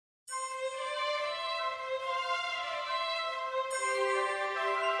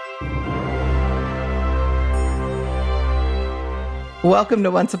Welcome to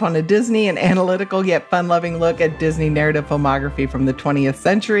Once Upon a Disney, an analytical yet fun-loving look at Disney narrative filmography from the 20th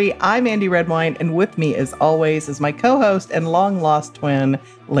century. I'm Andy Redwine, and with me, as always, is my co-host and long-lost twin,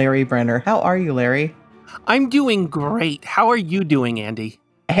 Larry Brenner. How are you, Larry? I'm doing great. How are you doing, Andy?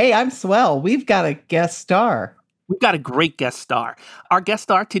 Hey, I'm swell. We've got a guest star. We've got a great guest star. Our guest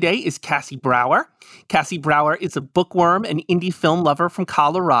star today is Cassie Brower. Cassie Brower is a bookworm and indie film lover from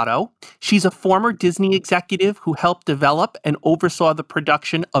Colorado. She's a former Disney executive who helped develop and oversaw the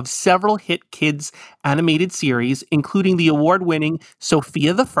production of several hit kids animated series, including the award-winning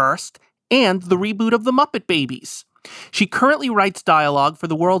Sofia the First and the reboot of The Muppet Babies. She currently writes dialogue for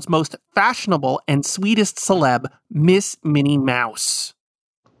the world's most fashionable and sweetest celeb, Miss Minnie Mouse.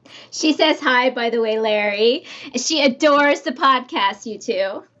 She says hi, by the way, Larry. She adores the podcast, you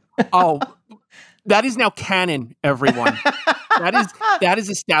two. Oh, that is now canon, everyone. That is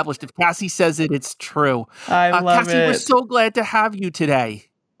established. If Cassie says it, it's true. I love Cassie, it. we're so glad to have you today.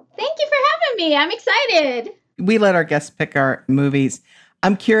 Thank you for having me. I'm excited. We let our guests pick our movies.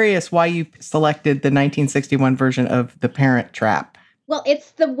 I'm curious why you selected the 1961 version of The Parent Trap. Well,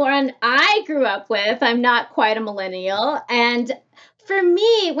 it's the one I grew up with. I'm not quite a millennial. And for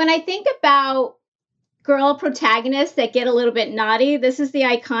me, when I think about girl protagonists that get a little bit naughty, this is the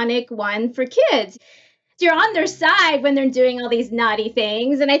iconic one for kids. You're on their side when they're doing all these naughty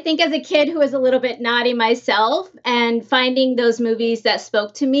things. And I think as a kid who was a little bit naughty myself and finding those movies that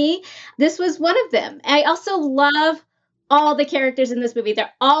spoke to me, this was one of them. I also love all the characters in this movie.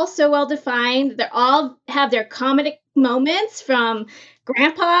 They're all so well defined. They all have their comedic moments, from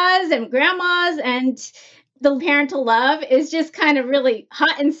grandpas and grandmas, and the parental love is just kind of really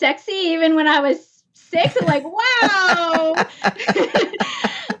hot and sexy. Even when I was 6, I'm like, wow.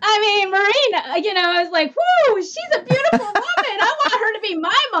 I mean, Marina, I was like, whoo, she's a beautiful woman. I want her to be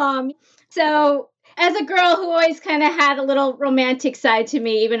my mom. So as a girl who always kind of had a little romantic side to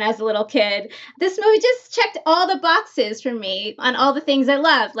me, even as a little kid, this movie just checked all the boxes for me on all the things I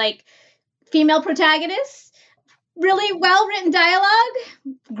love, like female protagonists, really well-written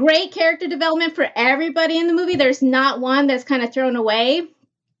dialogue, great character development for everybody in the movie. There's not one that's kind of thrown away.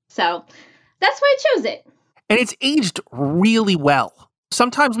 So that's why I chose it. And it's aged really well.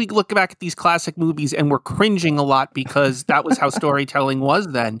 Sometimes we look back at these classic movies and we're cringing a lot because that was how storytelling was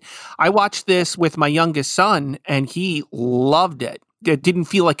then. I watched this with my youngest son and he loved it. It didn't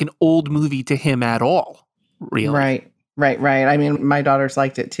feel like an old movie to him at all, really. Right. I mean, my daughters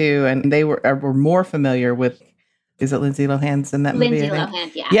liked it too, and they were more familiar with, is it Lindsay Lohan's in that movie? Lindsay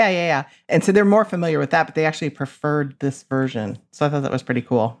Lohan, yeah. Yeah. And so they're more familiar with that, but they actually preferred this version. So I thought that was pretty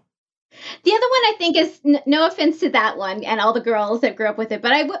cool. The other one I think is, no offense to that one and all the girls that grew up with it,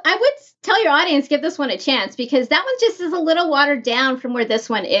 but I would tell your audience, give this one a chance, because that one just is a little watered down from where this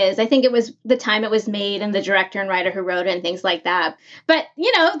one is. I think it was the time it was made and the director and writer who wrote it and things like that. But,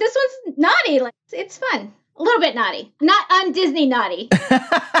 this one's naughty. Like, it's fun. A little bit naughty. Not un-Disney naughty.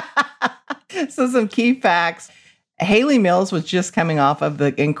 So some key facts. Hayley Mills was just coming off of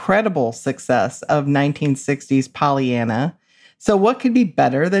the incredible success of 1960s Pollyanna. So what could be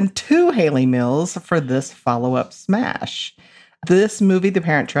better than 2 Hayley Mills for this follow-up smash? This movie, The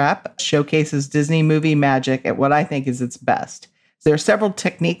Parent Trap, showcases Disney movie magic at what I think is its best. There are several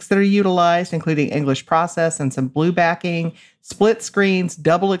techniques that are utilized, including English process and some blue backing, split screens,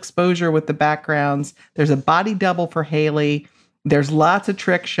 double exposure with the backgrounds. There's a body double for Hayley. There's lots of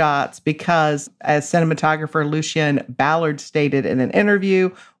trick shots because, as cinematographer Lucien Ballard stated in an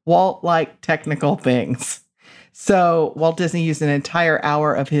interview, Walt liked technical things. So Walt Disney used an entire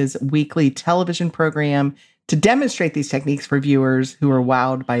hour of his weekly television program to demonstrate these techniques for viewers who were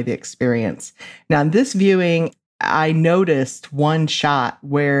wowed by the experience. Now, in this viewing, I noticed one shot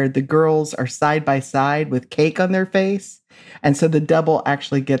where the girls are side by side with cake on their face. And so the double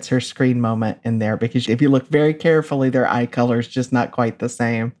actually gets her screen moment in there, because if you look very carefully, their eye color is just not quite the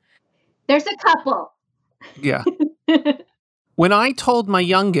same. There's a couple. Yeah. When I told my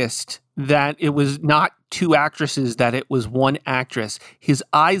youngest that it was not 2 actresses, that it was 1 actress, his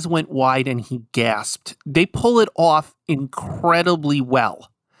eyes went wide and he gasped. They pull it off incredibly well.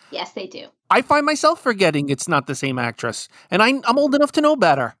 Yes, they do. I find myself forgetting it's not the same actress, and I'm old enough to know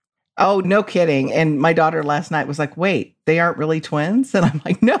better. Oh, no kidding. And my daughter last night was like, wait, they aren't really twins? And I'm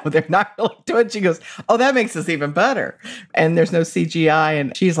like, no, they're not really twins. She goes, oh, that makes this even better. And there's no CGI.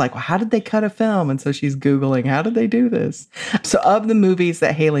 And she's like, well, how did they cut a film? And so she's Googling, how did they do this? So of the movies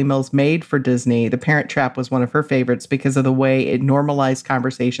that Hayley Mills made for Disney, The Parent Trap was one of her favorites because of the way it normalized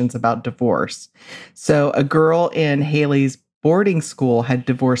conversations about divorce. So a girl in Hayley's boarding school had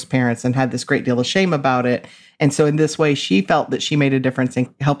divorced parents and had this great deal of shame about it. And so in this way, she felt that she made a difference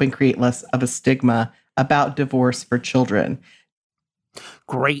in helping create less of a stigma about divorce for children.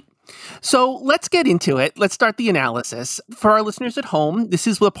 Great. So let's get into it. Let's start the analysis. For our listeners at home, this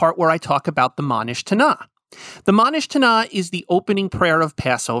is the part where I talk about the Manish Tanah. The Manish Tanah is the opening prayer of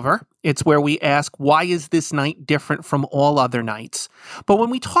Passover. It's where we ask, why is this night different from all other nights? But when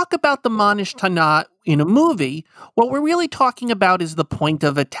we talk about the Manish Tanah in a movie, what we're really talking about is the point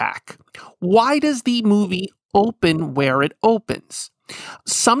of attack. Why does the movie open where it opens?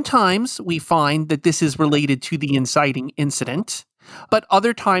 Sometimes we find that this is related to the inciting incident, but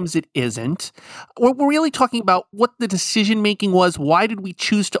other times it isn't. We're really talking about what the decision-making was. Why did we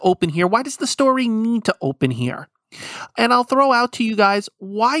choose to open here? Why does the story need to open here? And I'll throw out to you guys,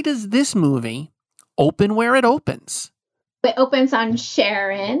 why does this movie open where it opens? It opens on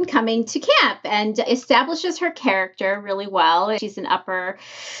Sharon coming to camp and establishes her character really well. She's an upper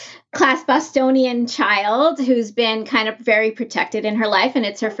class Bostonian child who's been kind of very protected in her life, and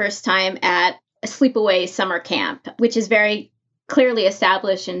it's her first time at a sleepaway summer camp, which is very clearly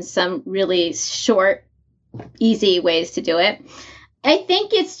established in some really short, easy ways to do it. I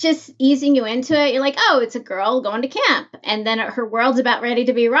think it's just easing you into it. You're like, oh, it's a girl going to camp. And then her world's about ready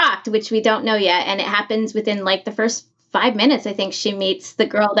to be rocked, which we don't know yet. And it happens within like the first 5 minutes. I think she meets the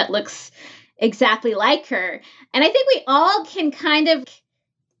girl that looks exactly like her. And I think we all can kind of,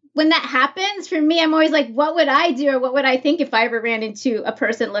 when that happens, for me, I'm always like, what would I do? Or what would I think if I ever ran into a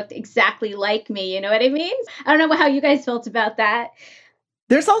person that looked exactly like me? You know what I mean? I don't know how you guys felt about that.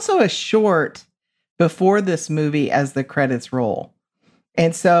 There's also a short before this movie as the credits roll.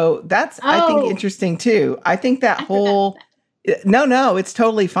 And so that's, I think, interesting too. I think that No, it's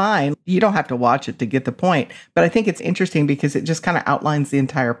totally fine. You don't have to watch it to get the point. But I think it's interesting because it just kind of outlines the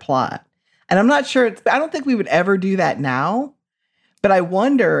entire plot. And I'm not sure, I don't think we would ever do that now. But I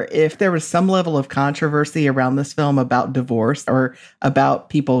wonder if there was some level of controversy around this film about divorce or about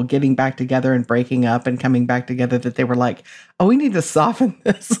people getting back together and breaking up and coming back together, that they were like, oh, we need to soften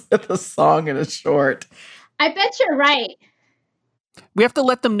this with a song and a short. I bet you're right. We have to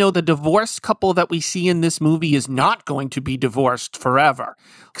let them know the divorced couple that we see in this movie is not going to be divorced forever.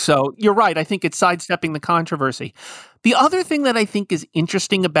 So you're right. I think it's sidestepping the controversy. The other thing that I think is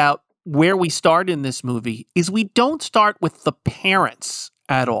interesting about where we start in this movie is we don't start with the parents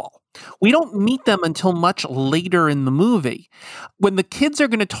at all. We don't meet them until much later in the movie. When the kids are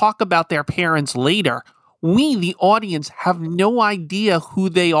going to talk about their parents later, we, the audience, have no idea who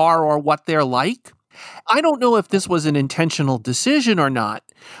they are or what they're like. I don't know if this was an intentional decision or not,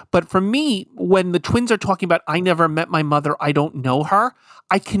 but for me, when the twins are talking about, I never met my mother, I don't know her,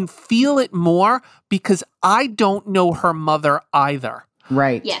 I can feel it more because I don't know her mother either.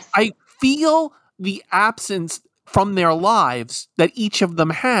 Right. Yes. I feel the absence from their lives that each of them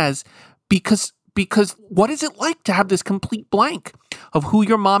has because what is it like to have this complete blank of who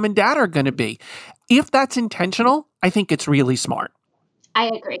your mom and dad are going to be? If that's intentional, I think it's really smart. I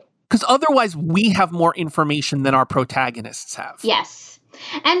agree. Because otherwise we have more information than our protagonists have. Yes.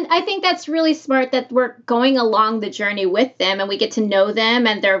 And I think that's really smart that we're going along the journey with them and we get to know them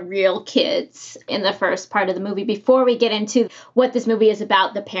and they're real kids in the first part of the movie before we get into what this movie is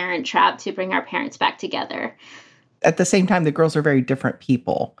about, the parent trap to bring our parents back together. At the same time, the girls are very different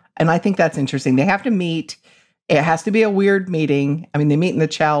people. And I think that's interesting. They have to meet. It has to be a weird meeting. I mean, they meet in the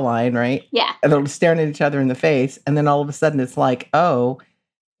chow line, right? Yeah. And they're staring at each other in the face. And then all of a sudden it's like, oh,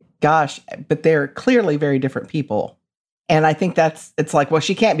 gosh, but they're clearly very different people. And I think it's like, well,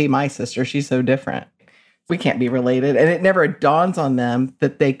 she can't be my sister. She's so different. We can't be related. And it never dawns on them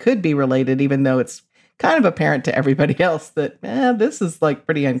that they could be related, even though it's kind of apparent to everybody else that, this is like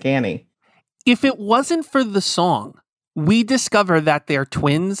pretty uncanny. If it wasn't for the song, we discover that they're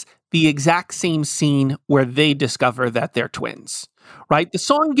twins the exact same scene where they discover that they're twins, right? The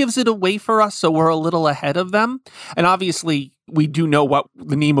song gives it away for us, so we're a little ahead of them. And obviously, we do know what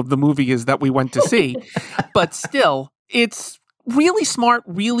the name of the movie is that we went to see. But still, it's really smart,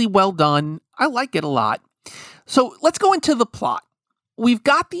 really well done. I like it a lot. So let's go into the plot. We've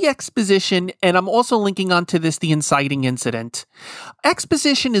got the exposition, and I'm also linking onto this, the inciting incident.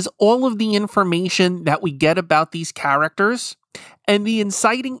 Exposition is all of the information that we get about these characters, and the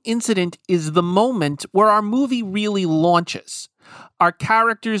inciting incident is the moment where our movie really launches. Our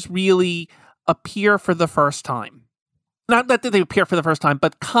characters really appear for the first time. Not that they appear for the first time,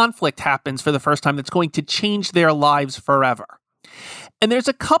 but conflict happens for the first time that's going to change their lives forever. And there's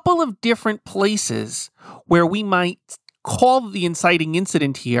a couple of different places where we might call the inciting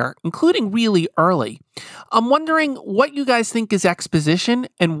incident here, including really early. I'm wondering what you guys think is exposition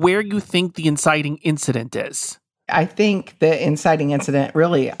and where you think the inciting incident is. I think the inciting incident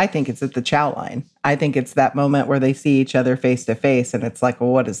really, I think it's at the chow line. I think it's that moment where they see each other face to face and it's like,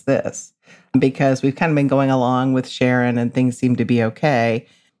 well, what is this? Because we've kind of been going along with Sharon and things seem to be okay.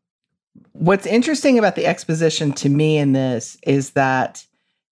 What's interesting about the exposition to me in this is that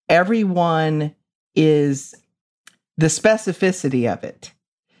everyone is the specificity of it.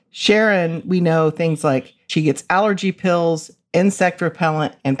 Sharon, we know things like she gets allergy pills, insect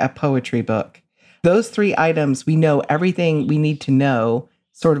repellent, and a poetry book. Those 3 items, we know everything we need to know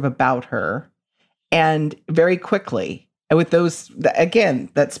sort of about her. And very quickly, and with those, again,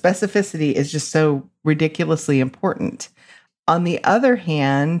 that specificity is just so ridiculously important. On the other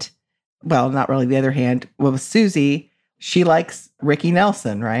hand, well, not really the other hand, well, with Susie, she likes Ricky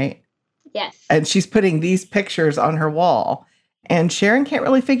Nelson, right? Yes. And she's putting these pictures on her wall. And Sharon can't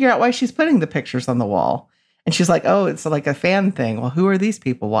really figure out why she's putting the pictures on the wall. And she's like, oh, it's like a fan thing. Well, who are these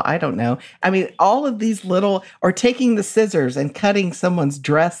people? Well, I don't know. I mean, all of these little, or taking the scissors and cutting someone's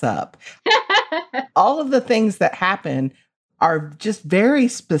dress up. All of the things that happen are just very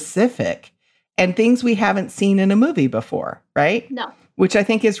specific and things we haven't seen in a movie before, right? No. Which I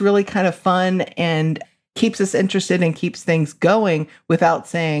think is really kind of fun and keeps us interested and keeps things going without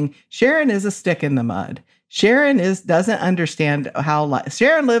saying, Sharon is a stick in the mud. Sharon doesn't understand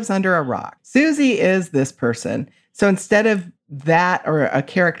Sharon lives under a rock. Susie is this person. So instead of that or a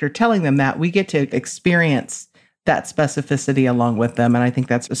character telling them that, we get to experience that specificity along with them. And I think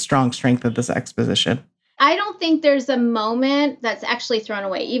that's a strong strength of this exposition. I don't think there's a moment that's actually thrown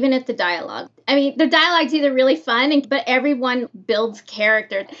away, even at the dialogue. I mean, the dialogue's either really fun, but everyone builds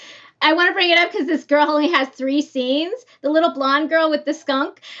character. I want to bring it up because this girl only has 3 scenes. The little blonde girl with the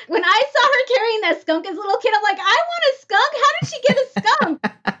skunk. When I saw her carrying that skunk as a little kid, I'm like, I want a skunk. How did she get a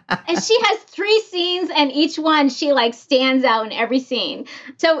skunk? And she has 3 scenes, and each one she like stands out in every scene.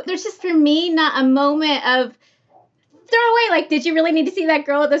 So there's just, for me, not a moment of throw away. Like, did you really need to see that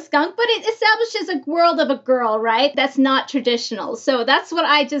girl with a skunk? But it establishes a world of a girl, right? That's not traditional. So that's what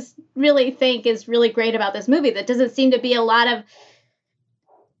I just really think is really great about this movie. That doesn't seem to be a lot of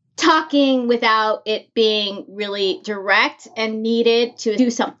talking without it being really direct and needed to do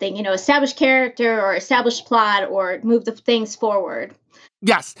something, establish character or establish plot or move the things forward.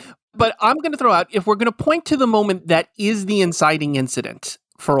 Yes, but I'm going to throw out, if we're going to point to the moment that is the inciting incident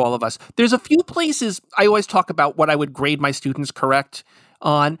for all of us, there's a few places I always talk about what I would grade my students correct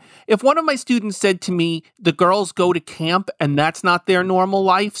on. If one of my students said to me, the girls go to camp and that's not their normal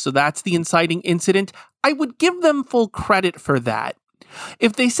life, so that's the inciting incident, I would give them full credit for that.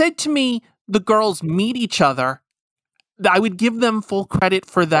 If they said to me, the girls meet each other, I would give them full credit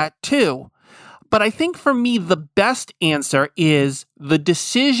for that too. But I think for me, the best answer is the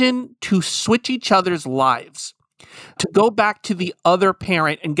decision to switch each other's lives, to go back to the other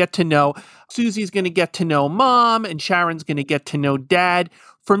parent and get to know, Susie's going to get to know mom and Sharon's going to get to know dad.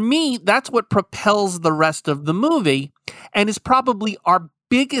 For me, that's what propels the rest of the movie and is probably our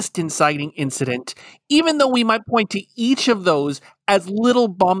biggest inciting incident, even though we might point to each of those as little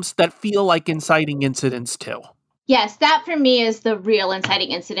bumps that feel like inciting incidents too. Yes, that for me is the real inciting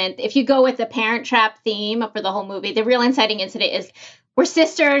incident. If you go with the parent trap theme for the whole movie, the real inciting incident is we're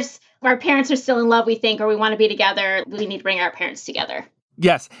sisters, our parents are still in love, we think, or we want to be together, we need to bring our parents together.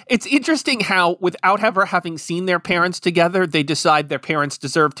 Yes. It's interesting how, without ever having seen their parents together, they decide their parents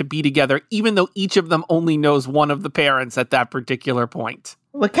deserve to be together, even though each of them only knows one of the parents at that particular point.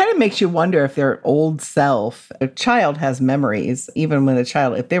 Well, it kind of makes you wonder if their old self, a child has memories, even when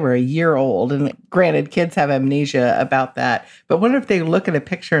if they were a year old, and granted, kids have amnesia about that, but wonder if they look at a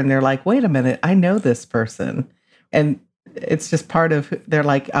picture and they're like, wait a minute, I know this person. And it's just part of, they're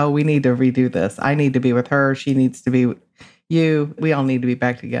like, oh, we need to redo this. I need to be with her. She needs to be with you. We all need to be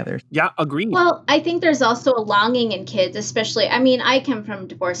back together. Yeah, agreed. Well, I think there's also a longing in kids, especially, I come from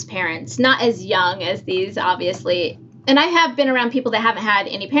divorced parents, not as young as these, obviously. And I have been around people that haven't had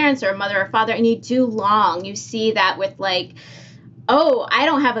any parents or a mother or father, and you do long. You see that with like, oh, I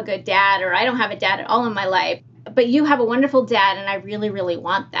don't have a good dad, or I don't have a dad at all in my life. But you have a wonderful dad, and I really, really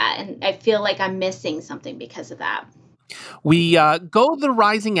want that. And I feel like I'm missing something because of that. We go the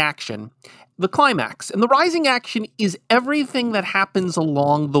rising action, the climax. And the rising action is everything that happens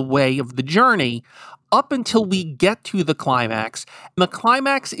along the way of the journey up until we get to the climax. And the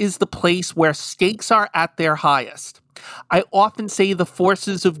climax is the place where stakes are at their highest. I often say the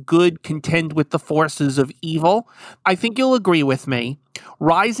forces of good contend with the forces of evil. I think you'll agree with me.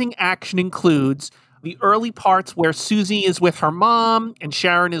 Rising action includes the early parts where Susie is with her mom and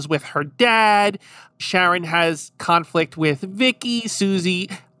Sharon is with her dad. Sharon has conflict with Vicky. Susie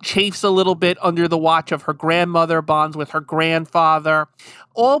chafes a little bit under the watch of her grandmother, bonds with her grandfather,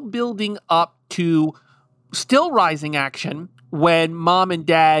 all building up to still rising action when mom and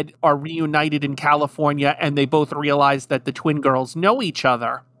dad are reunited in California and they both realize that the twin girls know each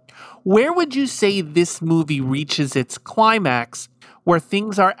other. Where would you say this movie reaches its climax, where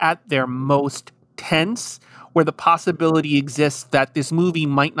things are at their most tense, where the possibility exists that this movie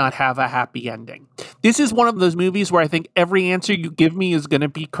might not have a happy ending? This is one of those movies where I think every answer you give me is going to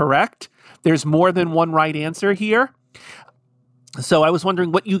be correct. There's more than one right answer here. So I was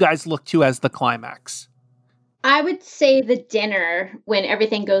wondering what you guys look to as the climax. I would say the dinner when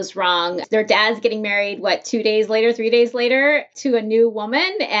everything goes wrong. Their dad's getting married, 2 days later, 3 days later, to a new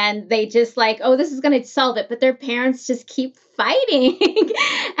woman. And they just oh, this is going to solve it. But their parents just keep fighting.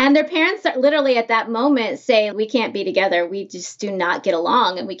 And their parents are literally at that moment say, we can't be together. We just do not get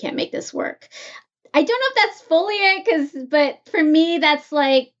along and we can't make this work. I don't know if that's fully it, but for me, that's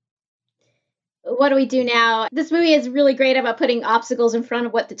what do we do now? This movie is really great about putting obstacles in front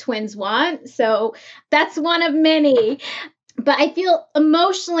of what the twins want. So that's one of many. But I feel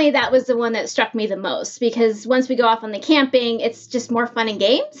emotionally that was the one that struck me the most, because once we go off on the camping, it's just more fun and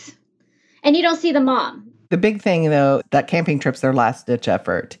games. And you don't see the mom. The big thing, though, that camping trip's their last ditch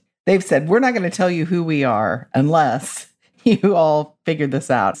effort. They've said, we're not going to tell you who we are unless you all figure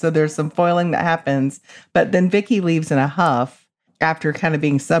this out. So there's some foiling that happens. But then Vicky leaves in a huff after kind of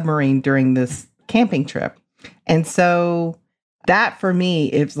being submarine during this camping trip. And so that for me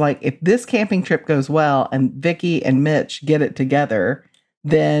is if this camping trip goes well and Vicky and Mitch get it together,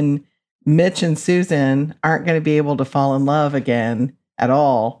 then Mitch and Susan aren't going to be able to fall in love again at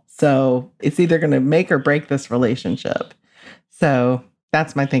all. So it's either going to make or break this relationship. So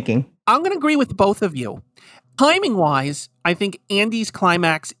that's my thinking. I'm going to agree with both of you. Timing wise, I think Andy's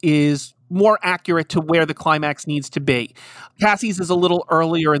climax is more accurate to where the climax needs to be. Cassie's is a little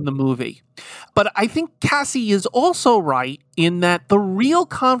earlier in the movie. But I think Cassie is also right in that the real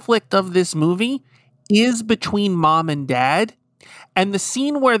conflict of this movie is between mom and dad. And the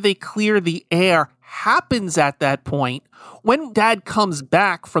scene where they clear the air happens at that point. When dad comes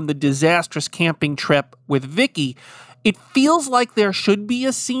back from the disastrous camping trip with Vicky, it feels like there should be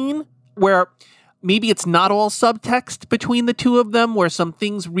a scene where maybe it's not all subtext between the two of them, where some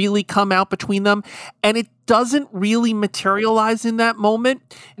things really come out between them, and it doesn't really materialize in that moment.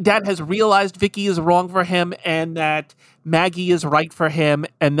 Dad has realized Vicky is wrong for him and that Maggie is right for him,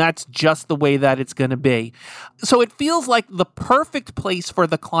 and that's just the way that it's going to be. So it feels like the perfect place for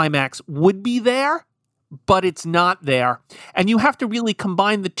the climax would be there, but it's not there. And you have to really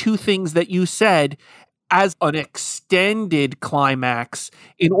combine the two things that you said as an extended climax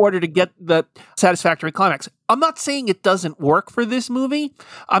in order to get the satisfactory climax. I'm not saying it doesn't work for this movie.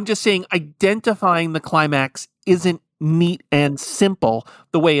 I'm just saying identifying the climax isn't neat and simple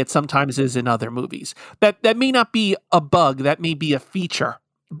the way it sometimes is in other movies. That may not be a bug, that may be a feature,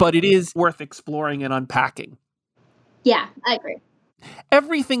 but it is worth exploring and unpacking. Yeah, I agree.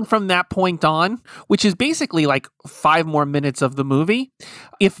 Everything from that point on, which is basically 5 more minutes of the movie,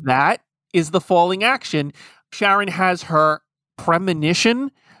 if that is the falling action. Sharon has her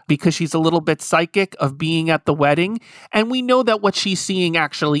premonition, because she's a little bit psychic, of being at the wedding, and we know that what she's seeing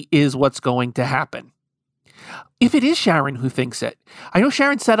actually is what's going to happen. If it is Sharon who thinks it, I know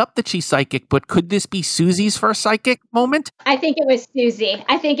Sharon set up that she's psychic, but could this be Susie's first psychic moment? I think it was Susie.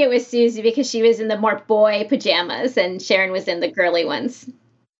 I think it was Susie because she was in the more boy pajamas and Sharon was in the girly ones.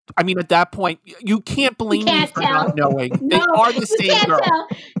 I mean, at that point, you can't blame me for not knowing. No, they are the same girl. Tell.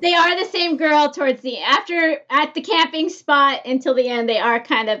 They are the same girl towards the at the camping spot until the end. They are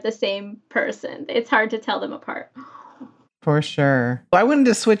kind of the same person. It's hard to tell them apart. For sure. I wanted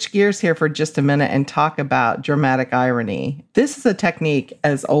to switch gears here for just a minute and talk about dramatic irony. This is a technique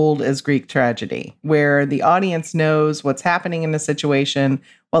as old as Greek tragedy, where the audience knows what's happening in the situation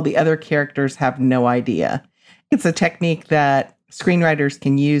while the other characters have no idea. It's a technique that screenwriters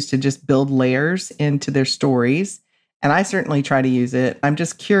can use to just build layers into their stories. And I certainly try to use it. I'm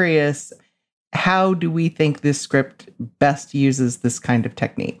just curious, how do we think this script best uses this kind of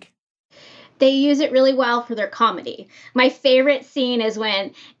technique? They use it really well for their comedy. My favorite scene is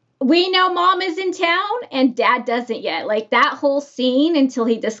when we know mom is in town and dad doesn't yet. That whole scene until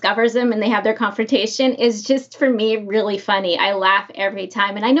he discovers him and they have their confrontation is just, for me, really funny. I laugh every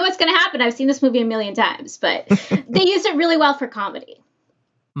time. And I know it's going to happen. I've seen this movie a million times, but they use it really well for comedy.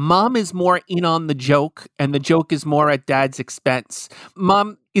 Mom is more in on the joke, and the joke is more at dad's expense.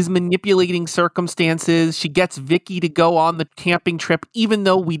 Mom is manipulating circumstances. She gets Vicky to go on the camping trip, even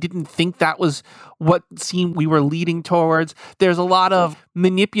though we didn't think that was what scene we were leading towards. There's a lot of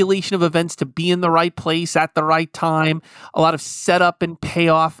manipulation of events to be in the right place at the right time, a lot of setup and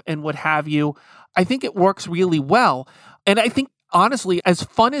payoff and what have you. I think it works really well. And I think Honestly, as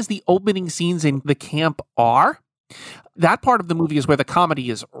fun as the opening scenes in the camp are, that part of the movie is where the comedy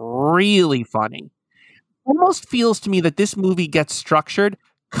is really funny. Almost feels to me that this movie gets structured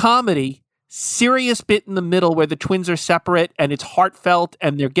comedy, serious bit in the middle where the twins are separate and it's heartfelt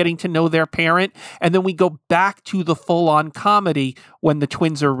and they're getting to know their parent, and then we go back to the full-on comedy when the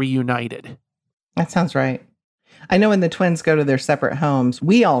twins are reunited. That sounds right. I know when the twins go to their separate homes,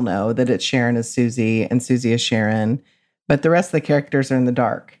 we all know that it's Sharon as Susie and Susie as Sharon, but the rest of the characters are in the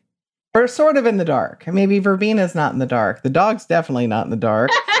dark. Or sort of in the dark. Maybe Verbina's not in the dark. The dog's definitely not in the dark.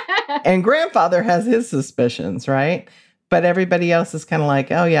 And grandfather has his suspicions, right? But everybody else is kind of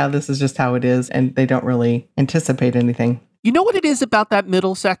like, oh yeah, this is just how it is. And they don't really anticipate anything. You know what it is about that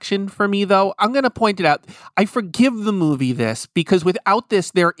middle section for me, though? I'm going to point it out. I forgive the movie this because without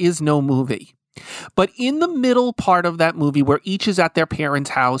this, there is no movie. But in the middle part of that movie where each is at their parents'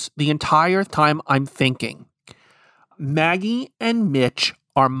 house, the entire time I'm thinking, Maggie and Mitch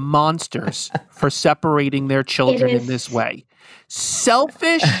are monsters for separating their children in this way.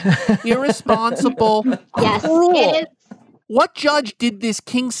 Selfish, irresponsible, cruel. It is. What judge did this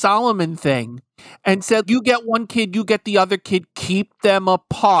King Solomon thing and said, you get one kid, you get the other kid, keep them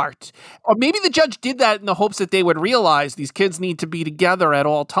apart? Or maybe the judge did that in the hopes that they would realize these kids need to be together at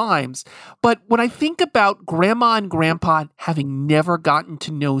all times. But when I think about Grandma and Grandpa having never gotten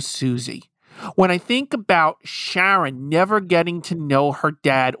to know Susie, when I think about Sharon never getting to know her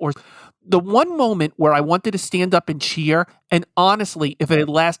dad, or the one moment where I wanted to stand up and cheer, and honestly, if it had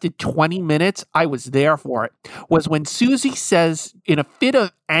lasted 20 minutes, I was there for it, was when Susie says, in a fit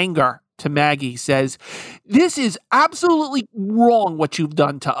of anger to Maggie, says, this is absolutely wrong what you've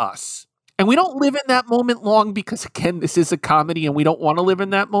done to us. And we don't live in that moment long because, again, this is a comedy and we don't want to live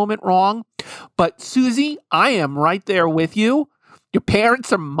in that moment wrong. But Susie, I am right there with you. Your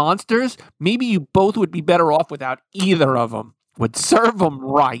parents are monsters. Maybe you both would be better off without either of them. Would serve them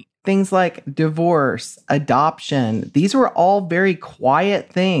right. Things like divorce, adoption, these were all very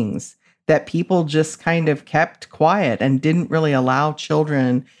quiet things that people just kind of kept quiet and didn't really allow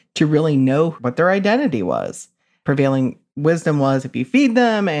children to really know what their identity was. Prevailing wisdom was if you feed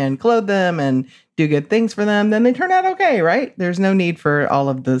them and clothe them and do good things for them, then they turn out okay, right? There's no need for all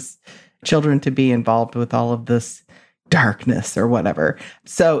of this children to be involved with all of this darkness or whatever.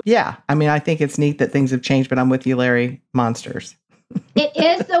 So yeah, I mean, I think it's neat that things have changed, but I'm with you, Larry. Monsters. It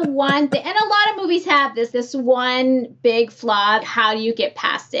is the one thing, and a lot of movies have this one big flaw. How do you get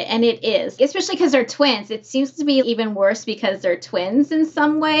past it? And it is, especially because they're twins. It seems to be even worse because they're twins in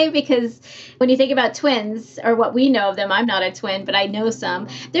some way, because when you think about twins, or what we know of them, I'm not a twin, but I know some,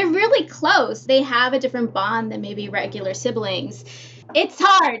 they're really close. They have a different bond than maybe regular siblings. It's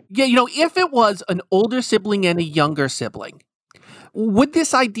hard. Yeah, you know, if it was an older sibling and a younger sibling, would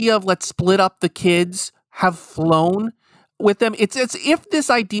this idea of let's split up the kids have flown with them? It's if this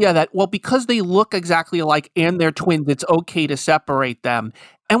idea that, well, because they look exactly alike and they're twins, it's okay to separate them.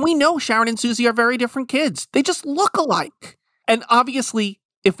 And we know Sharon and Susie are very different kids. They just look alike. And obviously,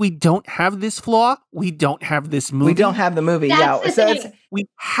 if we don't have this flaw, we don't have this movie. We don't have the movie. That's Yeah. the thing. We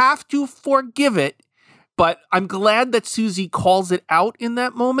have to forgive it. But I'm glad that Susie calls it out in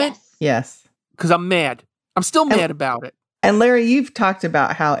that moment. Yes. Because I'm mad. I'm still mad about it. And Larry, you've talked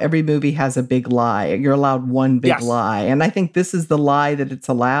about how every movie has a big lie. You're allowed one big lie. And I think this is the lie that it's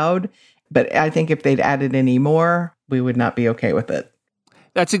allowed. But I think if they'd added any more, we would not be okay with it.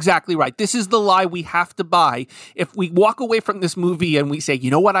 That's exactly right. This is the lie we have to buy. If we walk away from this movie and we say, you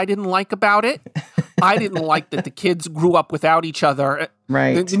know what I didn't like about it? I didn't like that the kids grew up without each other.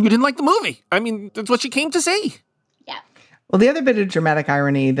 Right. Then you didn't like the movie. I mean, that's what you came to see. Yeah. Well, the other bit of dramatic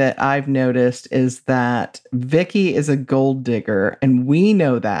irony that I've noticed is that Vicky is a gold digger, and we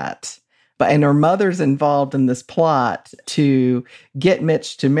know that. And her mother's involved in this plot to get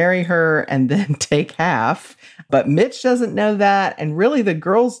Mitch to marry her and then take half. But Mitch doesn't know that, and really the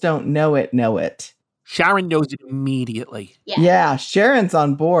girls don't know it. Sharon knows it immediately. Yeah, Sharon's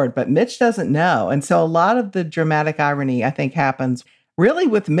on board, but Mitch doesn't know. And so a lot of the dramatic irony, I think, happens really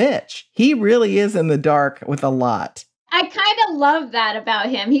with Mitch. He really is in the dark with a lot. I kind of love that about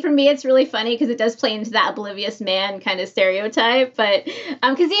him. For me, it's really funny because it does play into that oblivious man kind of stereotype. But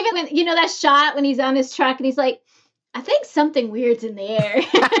because even when, you know, that shot when he's on his truck and he's like, I think something weird's in the air.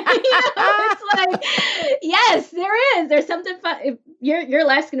 It's like, yes, there is. There's something fun. Your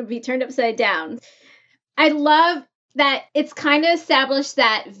life's going to be turned upside down. I love that it's kind of established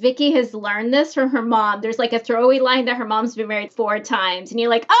that Vicky has learned this from her mom. There's like a throwaway line that her mom's been married 4 times. And you're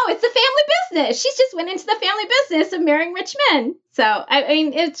like, oh, it's the family business. She's just went into the family business of marrying rich men. So, I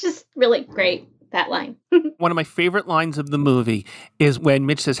mean, it's just really great. that line. One of my favorite lines of the movie is when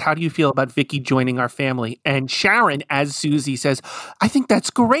Mitch says, "How do you feel about Vicky joining our family?" And Sharon, as Susie, says, "I think that's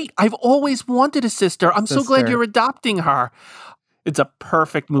great. I've always wanted a sister. I'm so glad you're adopting her." It's a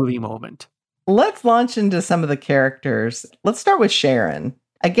perfect movie moment. Let's launch into some of the characters. Let's start with Sharon.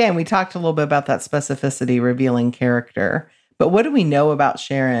 Again, we talked a little bit about that specificity revealing character, but what do we know about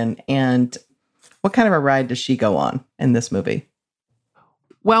Sharon and what kind of a ride does she go on in this movie?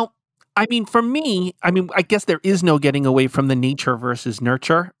 Well, I mean, for me, I guess there is no getting away from the nature versus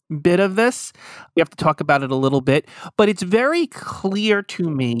nurture bit of this. We have to talk about it a little bit, but it's very clear to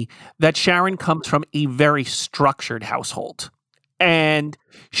me that Sharon comes from a very structured household. And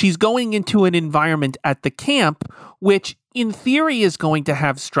she's going into an environment at the camp, which in theory is going to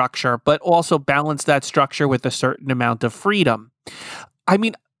have structure, but also balance that structure with a certain amount of freedom. I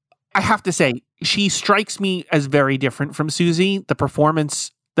mean, I have to say, she strikes me as very different from Susie. The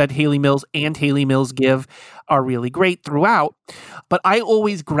performance that Hayley Mills and Hayley Mills give are really great throughout. But I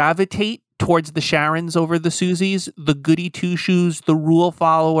always gravitate towards the Sharons over the Susies, the goody two-shoes, the rule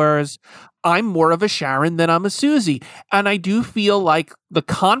followers. I'm more of a Sharon than I'm a Susie. And I do feel like the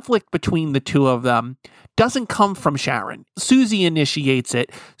conflict between the two of them doesn't come from Sharon. Susie initiates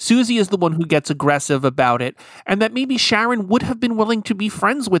it. Susie is the one who gets aggressive about it. And that maybe Sharon would have been willing to be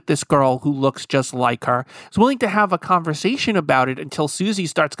friends with this girl who looks just like her, is willing to have a conversation about it until Susie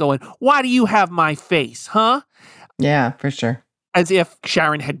starts going, "Why do you have my face, huh?" Yeah, for sure. As if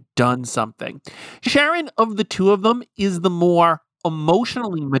Sharon had done something. Sharon, of the two of them, is the more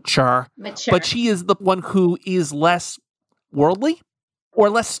emotionally mature, but she is the one who is less worldly or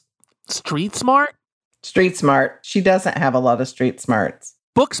less street smart. Street smart. She doesn't have a lot of street smarts.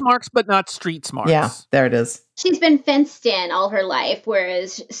 Book smarts, but not street smarts. Yeah, there it is. She's been fenced in all her life,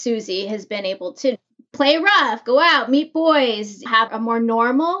 whereas Susie has been able to play rough, go out, meet boys, have a more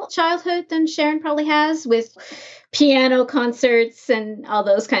normal childhood than Sharon probably has, with piano concerts and all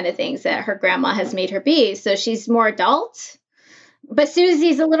those kind of things that her grandma has made her be. So she's more adult, but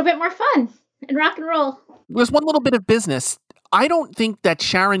Susie's a little bit more fun and rock and roll. There's one little bit of business. I don't think that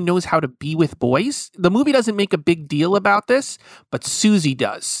Sharon knows how to be with boys. The movie doesn't make a big deal about this, but Susie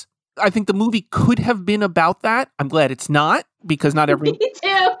does. I think the movie could have been about that. I'm glad it's not, because not every... Me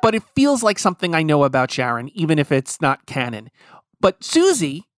too. But it feels like something I know about Sharon, even if it's not canon. But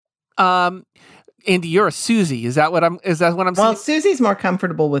Susie, Andy, you're a Susie. Is that what I'm saying? Well, Susie's more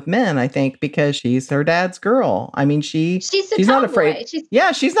comfortable with men, I think, because she's her dad's girl. I mean, she's not afraid.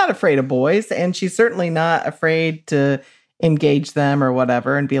 She's not afraid of boys, and she's certainly not afraid to engage them or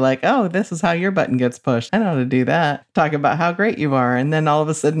whatever and be like, "Oh, this is how your button gets pushed. I know how to do that." Talk about how great you are. And then all of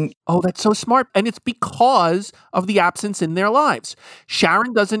a sudden, oh, that's so smart. And it's because of the absence in their lives.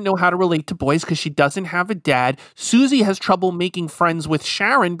 Sharon doesn't know how to relate to boys because she doesn't have a dad. Susie has trouble making friends with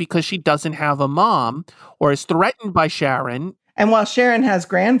Sharon because she doesn't have a mom or is threatened by Sharon. And while Sharon has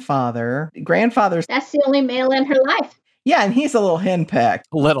grandfather's... That's the only male in her life. Yeah, and he's a little henpecked.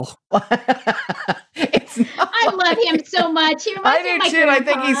 Little. It's not I love him so much. He reminds me of my I do too. grandpa. I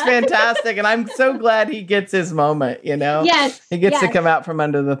think he's fantastic, and I'm so glad he gets his moment, you know? Yes. He gets to come out from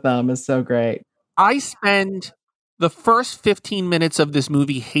under the thumb. Is so great. I spend the first 15 minutes of this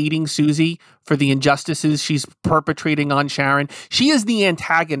movie hating Susie for the injustices she's perpetrating on Sharon. She is the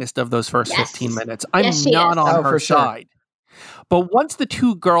antagonist of those first 15 minutes. I'm not on her side. But once the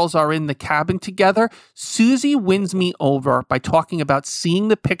two girls are in the cabin together, Susie wins me over by talking about seeing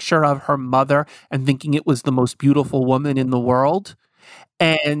the picture of her mother and thinking it was the most beautiful woman in the world.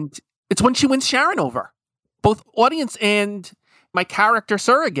 And it's when she wins Sharon over. Both audience and my character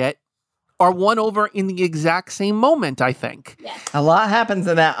surrogate are won over in the exact same moment, I think. Yes. A lot happens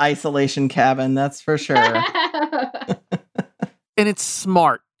in that isolation cabin, that's for sure. And it's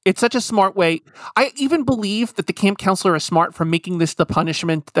smart. It's such a smart way. I even believe that the camp counselor is smart for making this the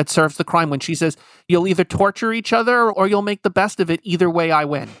punishment that serves the crime when she says, "You'll either torture each other or you'll make the best of it. Either way, I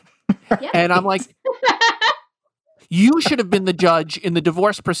win." Yep. And I'm like, you should have been the judge in the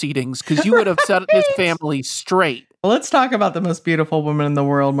divorce proceedings because you would have set this family straight. Well, let's talk about the most beautiful woman in the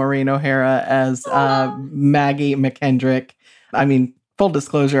world, Maureen O'Hara, as Maggie McKendrick. I mean, full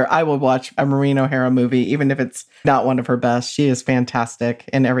disclosure, I will watch a Maureen O'Hara movie, even if it's not one of her best. She is fantastic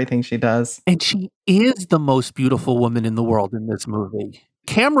in everything she does. And she is the most beautiful woman in the world in this movie.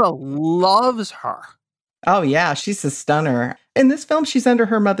 Camera loves her. Oh, yeah. She's a stunner. In this film, she's under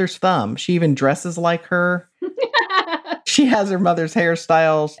her mother's thumb. She even dresses like her. She has her mother's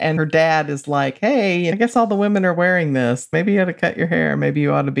hairstyles, and her dad is like, "Hey, I guess all the women are wearing this. Maybe you ought to cut your hair. Maybe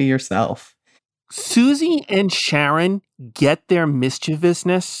you ought to be yourself." Susie and Sharon get their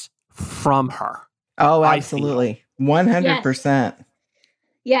mischievousness from her. Oh, absolutely. 100%.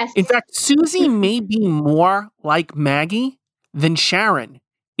 Yes. In fact, Susie may be more like Maggie than Sharon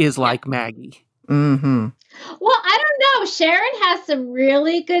is like Maggie. Mm-hmm. Well, I don't know. Sharon has some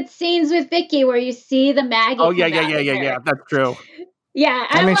really good scenes with Vicky where you see the Maggie. Oh, yeah. come out in her. That's true. Yeah,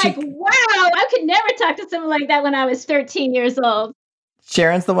 I I'm mean, like, wow, I could never talk to someone like that when I was 13 years old.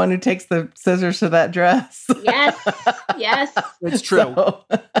 Sharon's the one who takes the scissors to that dress. Yes. It's true.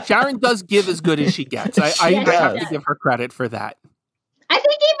 Sharon does give as good as she gets. I have to give her credit for that. I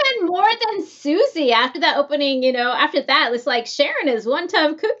think even more than Susie after that opening, after that, it's like Sharon is one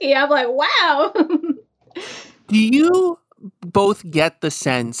tough cookie. I'm like, wow. Do you both get the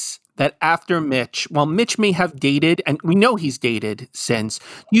sense that after Mitch, while Mitch may have dated, and we know he's dated since,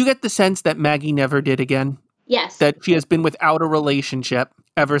 do you get the sense that Maggie never did again? Yes. That she has been without a relationship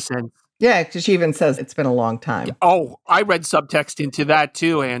ever since? Yeah, because she even says it's been a long time. Oh, I read subtext into that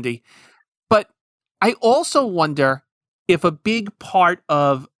too, Andy. But I also wonder if a big part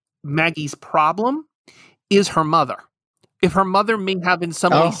of Maggie's problem is her mother. If her mother may have in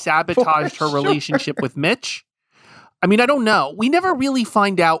some way sabotaged her relationship with Mitch. I mean, I don't know. We never really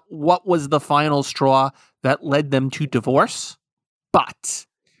find out what was the final straw that led them to divorce. But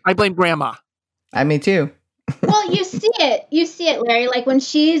I blame Grandma. Me too. Well, you see it, Larry, like when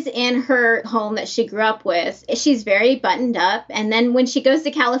she's in her home that she grew up with, she's very buttoned up. And then when she goes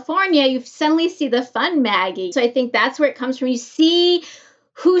to California, you suddenly see the fun Maggie. So I think that's where it comes from. You see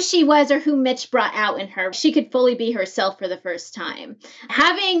who she was or who Mitch brought out in her. She could fully be herself for the first time.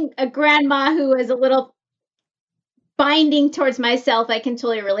 Having a grandma who was a little binding towards myself, I can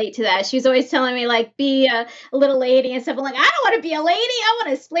totally relate to that. She was always telling me, like, be a little lady and stuff. I'm like, I don't want to be a lady. I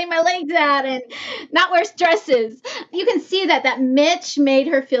want to splay my legs out and not wear dresses. You can see that Mitch made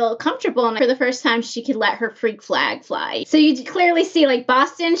her feel comfortable. And for the first time, she could let her freak flag fly. So you clearly see, like,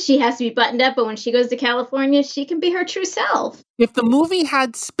 Boston, she has to be buttoned up. But when she goes to California, she can be her true self. If the movie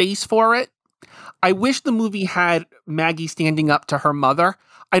had space for it, I wish the movie had Maggie standing up to her mother.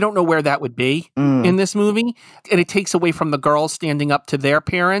 I don't know where that would be in this movie. And it takes away from the girls standing up to their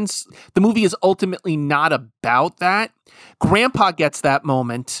parents. The movie is ultimately not about that. Grandpa gets that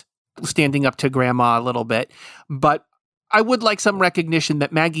moment, standing up to Grandma a little bit. But I would like some recognition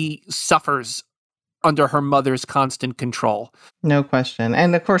that Maggie suffers under her mother's constant control. No question.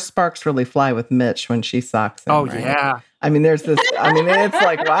 And of course, sparks really fly with Mitch when she socks him. Oh, right? yeah. I mean, it's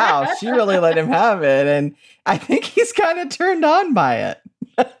like, wow, she really let him have it. And I think he's kind of turned on by it.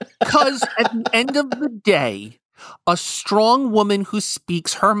 Because at the end of the day, a strong woman who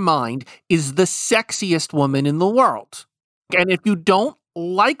speaks her mind is the sexiest woman in the world. And if you don't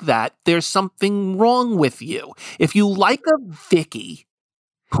like that, there's something wrong with you. If you like a Vicky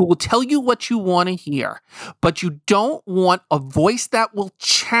who will tell you what you want to hear, but you don't want a voice that will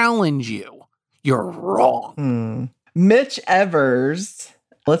challenge you, you're wrong. Mitch Evers,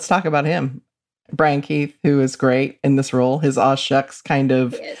 let's talk about him. Brian Keith, who is great in this role, his aw shucks kind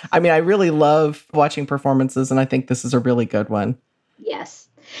of, Yes. I mean, I really love watching performances, and I think this is a really good one. Yes.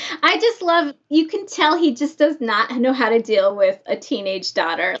 I just love, you can tell he just does not know how to deal with a teenage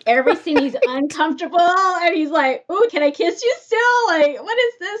daughter. Every scene he's uncomfortable and he's like, "Ooh, can I kiss you still? Like, what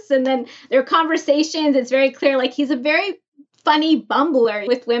is this?" And then their conversations, it's very clear, like he's a very funny bumbler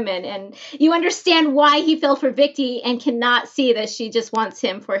with women. And you understand why he fell for Vicky and cannot see that she just wants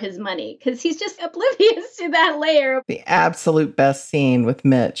him for his money because he's just oblivious to that layer. The absolute best scene with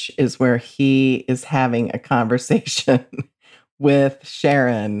Mitch is where he is having a conversation with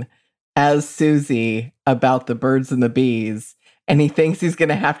Sharon as Susie about the birds and the bees. And he thinks he's going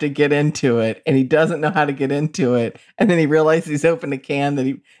to have to get into it. And he doesn't know how to get into it. And then he realizes he's opened a can that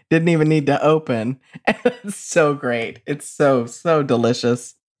he didn't even need to open. And it's so great. It's so, so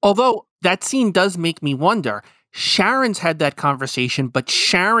delicious. Although that scene does make me wonder, Sharon's had that conversation, but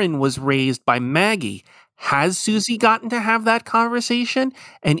Sharon was raised by Maggie. Has Susie gotten to have that conversation?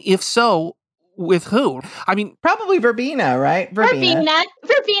 And if so, with who? I mean, probably Verbena, right? Verbena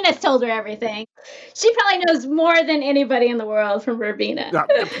told her everything. She probably knows more than anybody in the world from Verbena.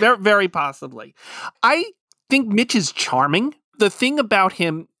 Yeah, very possibly. I think Mitch is charming. The thing about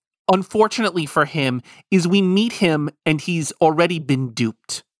him, unfortunately for him, is we meet him and he's already been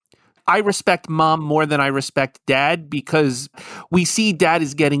duped. I respect Mom more than I respect Dad because we see Dad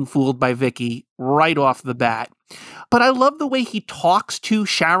is getting fooled by Vicky right off the bat. But I love the way he talks to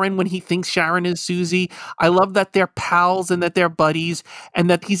Sharon when he thinks Sharon is Susie. I love that they're pals and that they're buddies and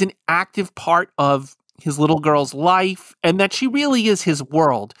that he's an active part of his little girl's life and that she really is his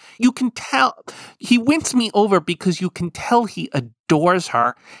world. You can tell he wins me over because you can tell he adores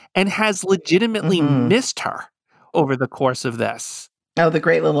her and has legitimately missed her over the course of this. Oh, the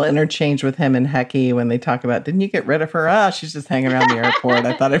great little interchange with him and Hecky when they talk about, didn't you get rid of her? Ah, she's just hanging around the airport.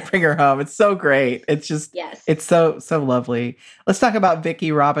 I thought I'd bring her home. It's so great. It's just, Yes. it's so lovely. Let's talk about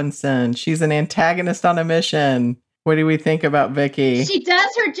Vicki Robinson. She's an antagonist on a mission. What do we think about Vicki? She does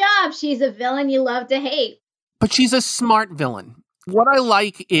her job. She's a villain you love to hate. But she's a smart villain. What I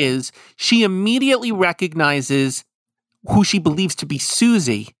like is she immediately recognizes who she believes to be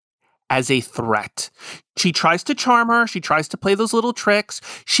Susie as a threat. She tries to charm her. She tries to play those little tricks.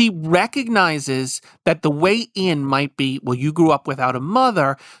 She recognizes that the way in might be, well, you grew up without a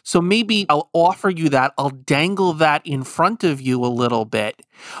mother, so maybe I'll offer you that. I'll dangle that in front of you a little bit.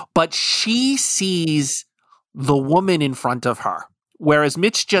 But she sees the woman in front of her, whereas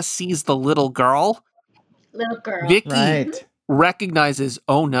Mitch just sees the little girl. Little girl. Vicki recognizes,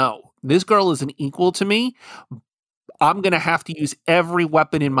 oh no, this girl is an equal to me. I'm going to have to use every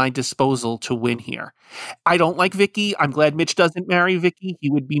weapon in my disposal to win here. I don't like Vicki. I'm glad Mitch doesn't marry Vicki.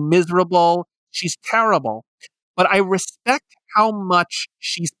 He would be miserable. She's terrible. But I respect how much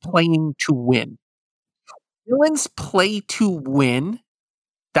she's playing to win. Villains play to win.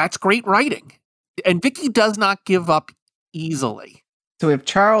 That's great writing. And Vicki does not give up easily. So we have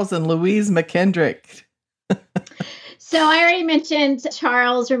Charles and Louise McKendrick. So I already mentioned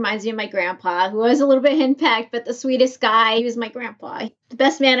Charles reminds me of my grandpa, who was a little bit henpecked, but the sweetest guy. He was my grandpa, the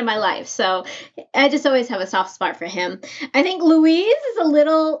best man in my life. So I just always have a soft spot for him. I think Louise is a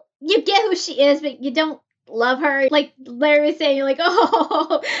little, you get who she is, but you don't love her. Like Larry was saying, you're like,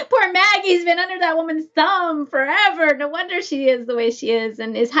 oh, poor Maggie's been under that woman's thumb forever. No wonder she is the way she is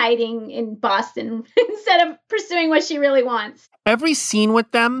and is hiding in Boston instead of pursuing what she really wants. Every scene with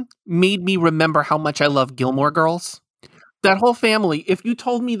them made me remember how much I love Gilmore Girls. That whole family, if you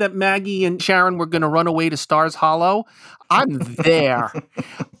told me that Maggie and Sharon were going to run away to Stars Hollow, I'm there.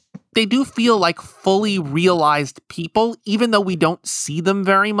 They do feel like fully realized people, even though we don't see them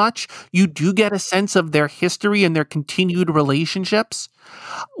very much. You do get a sense of their history and their continued relationships.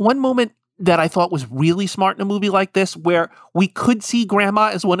 One moment that I thought was really smart in a movie like this, where we could see Grandma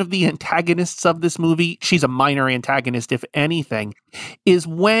as one of the antagonists of this movie, she's a minor antagonist, if anything, is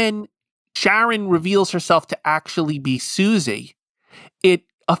when Sharon reveals herself to actually be Susie. It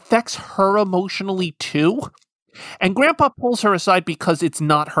affects her emotionally too. And Grandpa pulls her aside because it's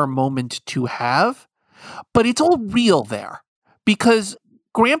not her moment to have. But it's all real there. Because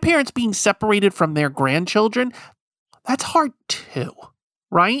grandparents being separated from their grandchildren, that's hard too,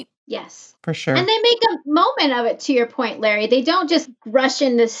 right? Yes. For sure. And they make a moment of it, to your point, Larry. They don't just rush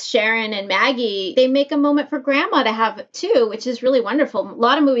into Sharon and Maggie. They make a moment for Grandma to have it too, which is really wonderful. A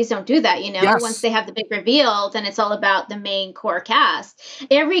lot of movies don't do that, you know. Yes. Once they have the big reveal, then it's all about the main core cast.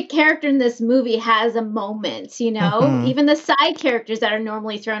 Every character in this movie has a moment, you know. Mhm. Even the side characters that are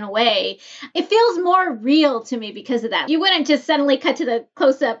normally thrown away. It feels more real to me because of that. You wouldn't just suddenly cut to the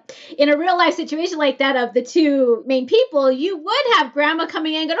close-up in a real-life situation like that of the two main people. You would have Grandma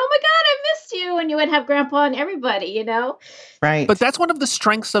coming in and going, oh my God, I missed you, and you would have Grandpa and everybody, you know? Right. But that's one of the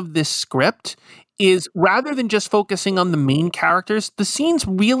strengths of this script is rather than just focusing on the main characters, the scenes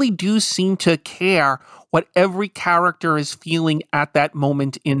really do seem to care what every character is feeling at that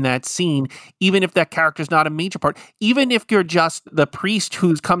moment in that scene, even if that character's not a major part. Even if you're just the priest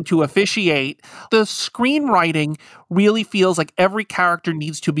who's come to officiate, the screenwriting really feels like every character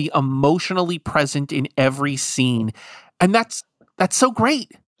needs to be emotionally present in every scene. And that's so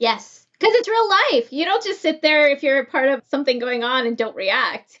great. Yes. Because it's real life. You don't just sit there if you're a part of something going on and don't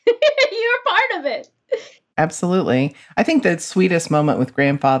react. You're part of it. Absolutely. I think the sweetest moment with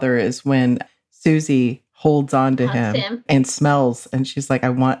Grandfather is when Susie holds on to him and smells, and she's like, I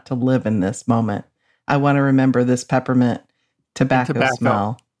want to live in this moment. I want to remember this peppermint tobacco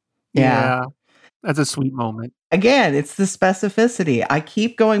smell. Yeah. That's a sweet moment. Again, it's the specificity. I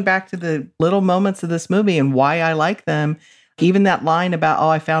keep going back to the little moments of this movie and why I like them. Even that line about, oh,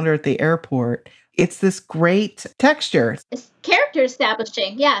 I found her at the airport. It's this great texture. It's character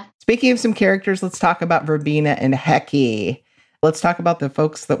establishing, yeah. Speaking of some characters, let's talk about Verbena and Hecky. Let's talk about the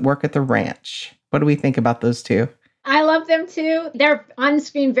folks that work at the ranch. What do we think about those two? I love them too. They're on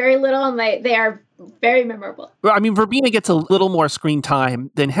screen very little, and they are very memorable. Well, I mean, Verbena gets a little more screen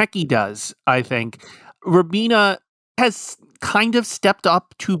time than Hecky does, I think. Verbena has kind of stepped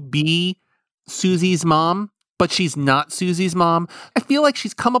up to be Susie's mom, but she's not Susie's mom. I feel like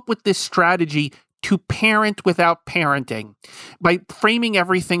she's come up with this strategy to parent without parenting by framing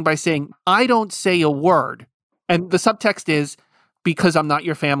everything by saying, I don't say a word. And the subtext is, because I'm not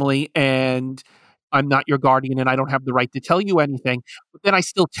your family and I'm not your guardian and I don't have the right to tell you anything, but then I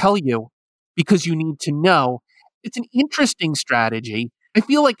still tell you because you need to know. It's an interesting strategy I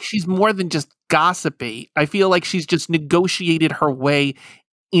feel like she's more than just gossipy. I feel like she's just negotiated her way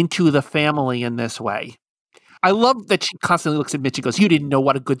into the family in this way. I love that she constantly looks at Mitch and goes, "You didn't know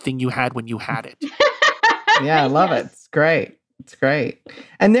what a good thing you had when you had it." Yeah, I love it. It's great. It's great.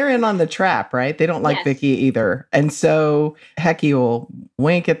 And they're in on the trap, right? They don't like Yes. Vicky either. And so Hecky will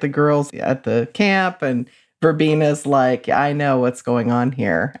wink at the girls at the camp, and Verbina's like, I know what's going on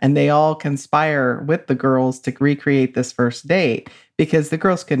here. And they all conspire with the girls to recreate this first date because the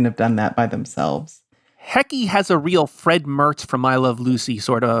girls couldn't have done that by themselves. Hecky has a real Fred Mertz from I Love Lucy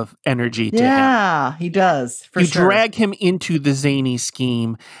sort of energy to him. Yeah, he does. For You sure. drag him into the zany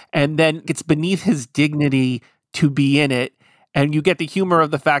scheme, and then it's beneath his dignity to be in it. And you get the humor of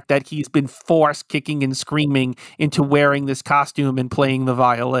the fact that he's been forced, kicking and screaming, into wearing this costume and playing the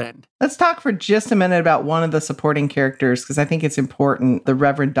violin. Let's talk for just a minute about one of the supporting characters, because I think it's important, the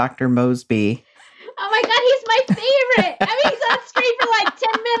Reverend Dr. Mosby. Oh my God, he's my favorite. I mean, he's on screen for like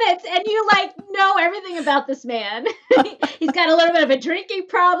 10 minutes and you like know everything about this man. He's got a little bit of a drinking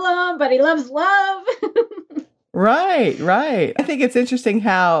problem, but he loves love. Right, right. I think it's interesting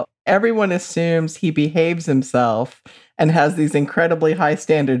how everyone assumes he behaves himself and has these incredibly high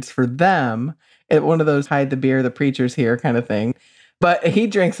standards for them. One of those hide the beer, the preacher's here kind of thing. But he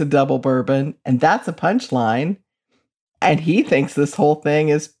drinks a double bourbon, and that's a punchline. And he thinks this whole thing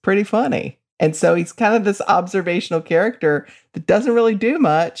is pretty funny. And so he's kind of this observational character that doesn't really do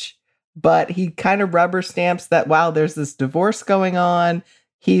much, but he kind of rubber stamps that, wow, there's this divorce going on.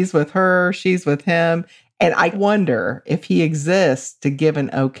 He's with her, she's with him. And I wonder if he exists to give an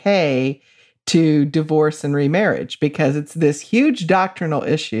okay to divorce and remarriage, because it's this huge doctrinal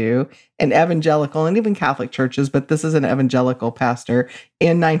issue in evangelical and even Catholic churches, but this is an evangelical pastor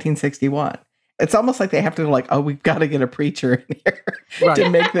in 1961. It's almost like they have to like, oh, we've got to get a preacher in here to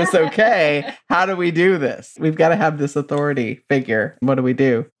make this okay. How do we do this? We've got to have this authority figure. What do we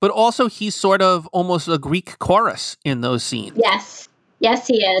do? But also, he's sort of almost a Greek chorus in those scenes. Yes. Yes,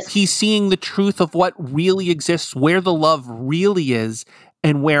 he is. He's seeing the truth of what really exists, where the love really is,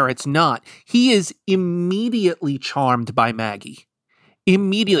 and where it's not. He is immediately charmed by Maggie.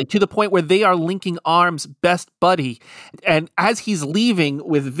 Immediately, to the point where they are linking arms, best buddy. And as he's leaving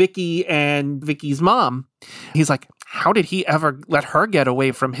with Vicky and Vicky's mom, he's like, how did he ever let her get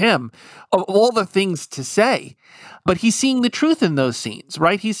away from him? Of all the things to say. But he's seeing the truth in those scenes,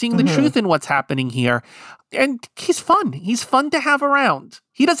 right? He's seeing the truth in what's happening here. And he's fun. He's fun to have around.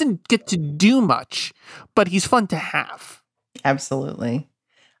 He doesn't get to do much, but he's fun to have. Absolutely.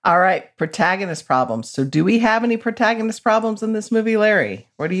 All right, protagonist problems. So do we have any protagonist problems in this movie, Larry?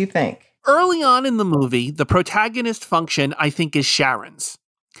 What do you think? Early on in the movie, the protagonist function, I think, is Sharon's.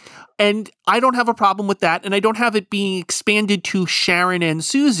 And I don't have a problem with that, and I don't have it being expanded to Sharon and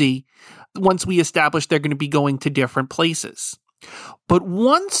Susie once we establish they're going to be going to different places. But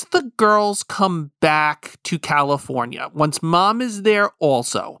once the girls come back to California, once Mom is there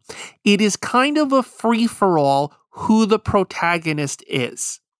also, it is kind of a free-for-all who the protagonist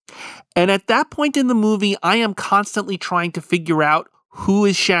is. And at that point in the movie, I am constantly trying to figure out who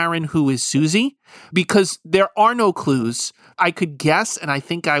is Sharon, who is Susie, because there are no clues. I could guess, and I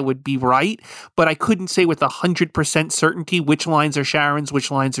think I would be right, but I couldn't say with 100% certainty which lines are Sharon's,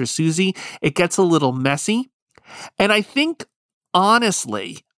 which lines are Susie. It gets a little messy. And I think,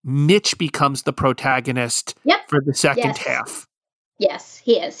 honestly, Mitch becomes the protagonist for the second half. Yes,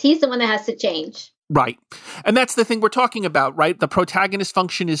 he is. He's the one that has to change. Right. And that's the thing we're talking about, right? The protagonist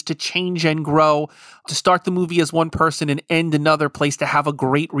function is to change and grow, to start the movie as one person and end another place, to have a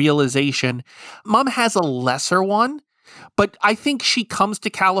great realization. Mom has a lesser one, but I think she comes to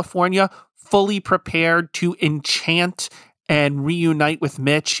California fully prepared to enchant and reunite with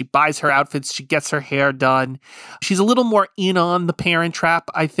Mitch. She buys her outfits. She gets her hair done. She's a little more in on the Parent Trap,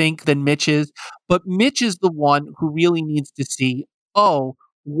 I think, than Mitch is. But Mitch is the one who really needs to see, oh,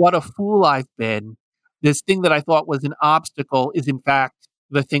 what a fool I've been. This thing that I thought was an obstacle is, in fact,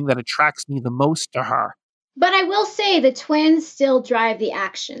 the thing that attracts me the most to her. But I will say the twins still drive the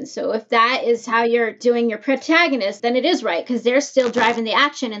action. So if that is how you're doing your protagonist, then it is right, because they're still driving the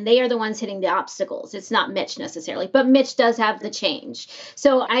action and they are the ones hitting the obstacles. It's not Mitch necessarily, but Mitch does have the change.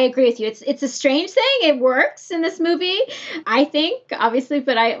 So I agree with you. It's a strange thing. It works in this movie, I think, obviously,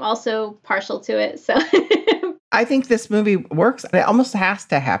 but I'm also partial to it. So I think this movie works. It almost has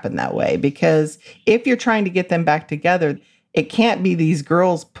to happen that way, because if you're trying to get them back together, it can't be these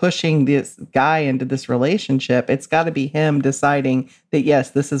girls pushing this guy into this relationship. It's got to be him deciding that,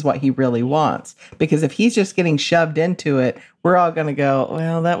 yes, this is what he really wants. Because if he's just getting shoved into it, we're all going to go,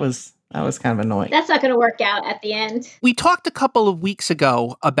 well, that was That was kind of annoying. That's not going to work out at the end. We talked a couple of weeks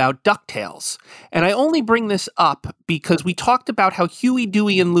ago about DuckTales, and I only bring this up because we talked about how Huey,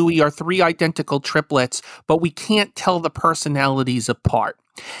 Dewey, and Louie are 3 identical triplets, but we can't tell the personalities apart.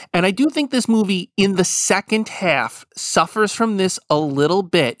 And I do think this movie, in the second half, suffers from this a little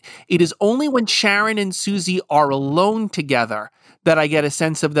bit. It is only when Sharon and Susie are alone together that I get a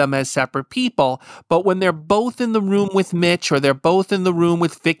sense of them as separate people. But when they're both in the room with Mitch, or they're both in the room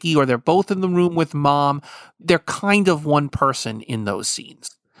with Vicky, or they're both in the room with Mom, they're kind of one person in those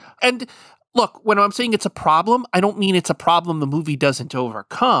scenes. And look, when I'm saying it's a problem, I don't mean it's a problem the movie doesn't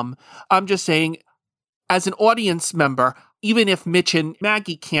overcome. I'm just saying, as an audience member, even if Mitch and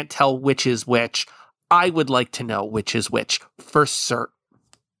Maggie can't tell which is which, I would like to know which is which for certain.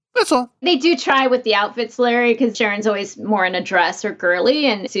 That's all. They do try with the outfits, Larry, because Sharon's always more in a dress or girly,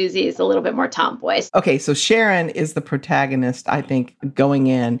 and Susie's a little bit more tomboy. Okay, so Sharon is the protagonist, I think, going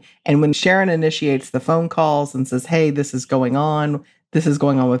in. And when Sharon initiates the phone calls and says, hey, this is going on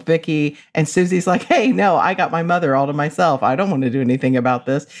with Vicky, and Susie's like, hey, no, I got my mother all to myself. I don't want to do anything about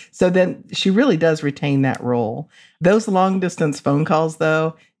this. So then she really does retain that role. Those long distance phone calls,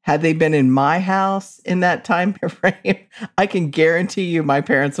 though, had they been in my house in that time frame, I can guarantee you my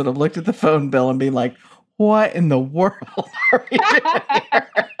parents would have looked at the phone bill and be like, what in the world are we doing here?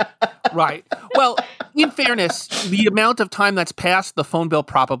 Right. Well, in fairness, the amount of time that's passed, the phone bill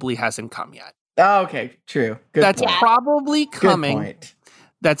probably hasn't come yet. Oh, okay, true. Good That's point. probably coming. Good point.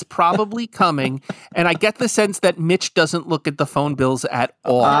 That's probably coming. And I get the sense that Mitch doesn't look at the phone bills at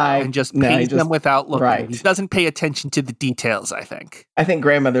all and just pays them without looking. Right. He doesn't pay attention to the details, I think. I think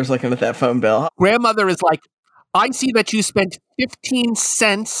grandmother's looking at that phone bill. Grandmother is like, I see that you spent 15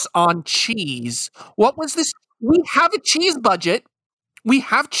 cents on cheese. What was this? We have a cheese budget. We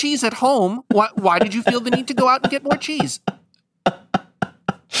have cheese at home. Why did you feel the need to go out and get more cheese?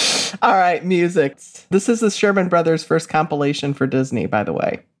 All right, music. This is the Sherman Brothers' first compilation for Disney, by the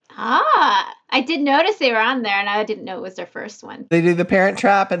way. I did notice they were on there, and I didn't know it was their first one. They do the Parent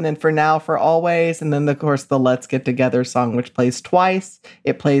Trap, and then For Now, For Always, and then, of course, the Let's Get Together song, which plays twice.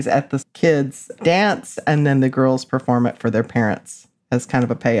 It plays at the kids' dance, and then the girls perform it for their parents as kind of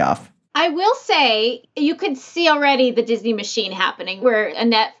a payoff. I will say, you could see already the Disney machine happening, where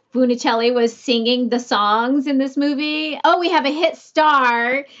Annette Funicelli was singing the songs in this movie. Oh, we have a hit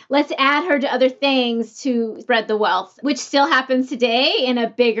star. Let's add her to other things to spread the wealth, which still happens today in a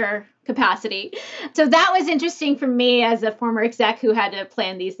bigger capacity. So that was interesting for me as a former exec who had to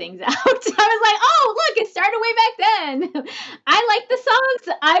plan these things out. I was like, oh, look, it started way back then. I like the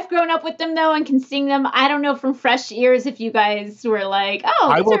songs. I've grown up with them, though, and can sing them. I don't know from fresh ears if you guys were like, oh,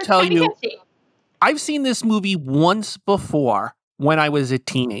 I will tell you, catchy. I've seen this movie once before when I was a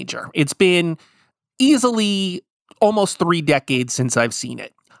teenager. It's been easily almost 3 decades since I've seen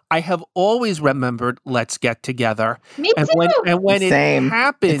it. I have always remembered Let's Get Together. Me too. When it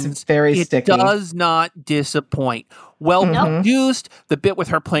happens, it's very sticky. Does not disappoint. Well produced, the bit with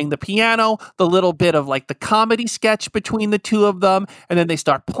her playing the piano, the little bit of like the comedy sketch between the two of them, and then they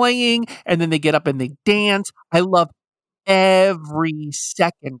start playing, and then they get up and they dance. I love every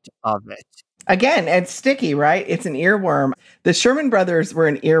second of it. Again, it's sticky, right? It's an earworm. The Sherman Brothers were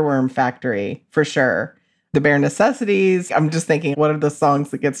an earworm factory, for sure. The Bare Necessities, I'm just thinking, what are the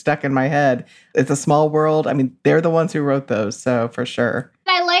songs that get stuck in my head? It's a Small World. I mean, they're the ones who wrote those, so for sure.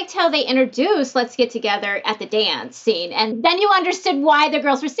 I liked how they introduced Let's Get Together at the dance scene. And then you understood why the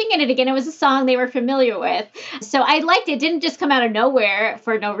girls were singing it again. It was a song they were familiar with. So I liked it. It didn't just come out of nowhere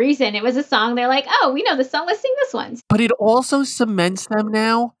for no reason. It was a song they're like, oh, we know this song. Let's sing this one. But it also cements them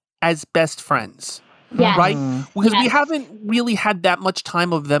now as best friends. Yes. Right? Because we Yes. haven't really had that much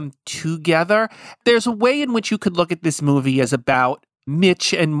time of them together. There's a way in which you could look at this movie as about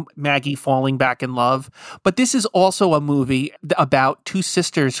Mitch and Maggie falling back in love. But this is also a movie about 2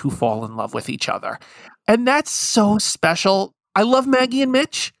 sisters who fall in love with each other. And that's so special. I love Maggie and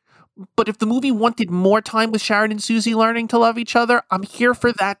Mitch. But if the movie wanted more time with Sharon and Susie learning to love each other, I'm here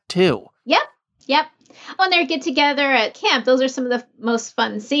for that too. Yep. When they get together at camp, those are some of the most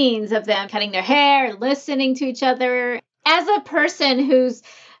fun scenes of them cutting their hair and listening to each other. As a person whose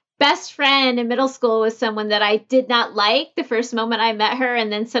best friend in middle school was someone that I did not like the first moment I met her,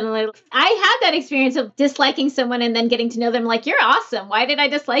 and then suddenly I had that experience of disliking someone and then getting to know them like, you're awesome. Why did I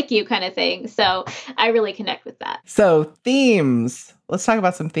dislike you kind of thing? So I really connect with that. So themes. Let's talk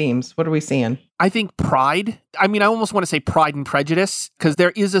about some themes. What are we seeing? I think Pride. I mean, I almost want to say Pride and Prejudice, because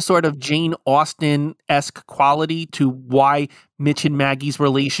there is a sort of Jane Austen-esque quality to why Mitch and Maggie's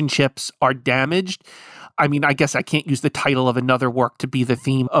relationships are damaged. I mean, I guess I can't use the title of another work to be the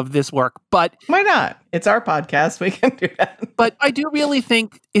theme of this work, but Why not? It's our podcast. We can do that. but I do really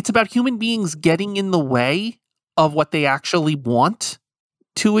think it's about human beings getting in the way of what they actually want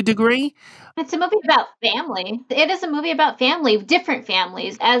to a degree. It's a movie about family. It is a movie about family, different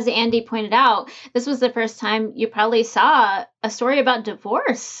families. As Andy pointed out, this was the first time you probably saw a story about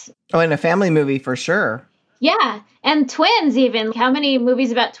divorce. Oh, in a family movie for sure. Yeah. And twins, even. How many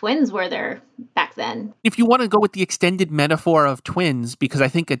movies about twins were there back then? If you want to go with the extended metaphor of twins, because I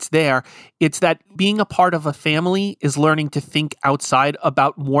think it's there, it's that being a part of a family is learning to think outside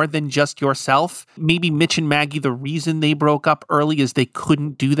about more than just yourself. Maybe Mitch and Maggie, the reason they broke up early is they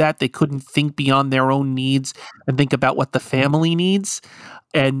couldn't do that. They couldn't think beyond their own needs and think about what the family needs.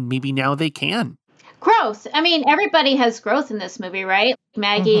 And maybe now they can. Growth. I mean, everybody has growth in this movie, right?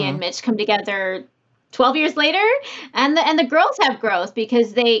 Maggie and Mitch come together 12 years later, and the girls have growth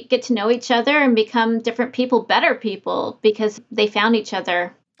because they get to know each other and become different people, better people, because they found each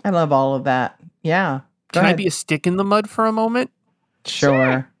other. I love all of that. Yeah. Can I be a stick in the mud for a moment?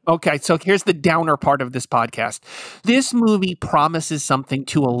 Sure. Okay, so here's the downer part of this podcast. This movie promises something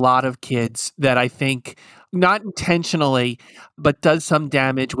to a lot of kids that I think, not intentionally, but does some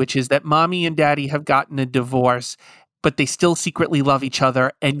damage, which is that mommy and daddy have gotten a divorce, but they still secretly love each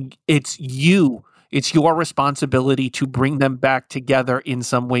other, and it's your responsibility to bring them back together in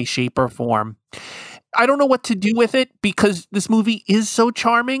some way, shape, or form. I don't know what to do with it because this movie is so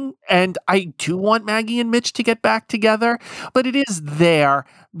charming and I do want Maggie and Mitch to get back together, but it is there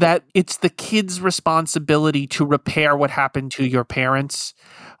that it's the kids' responsibility to repair what happened to your parents.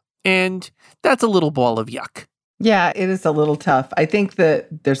 And that's a little ball of yuck. Yeah, it is a little tough. I think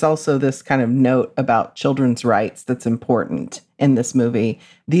that there's also this kind of note about children's rights that's important in this movie.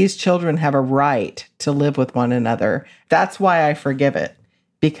 These children have a right to live with one another. That's why I forgive it,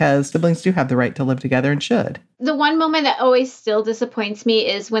 because siblings do have the right to live together and should. The one moment that always still disappoints me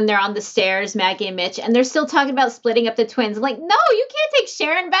is when they're on the stairs, Maggie and Mitch, and they're still talking about splitting up the twins. I'm like, no, you can't take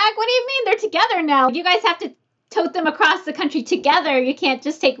Sharon back. What do you mean? They're together now. You guys have to tote them across the country together. You can't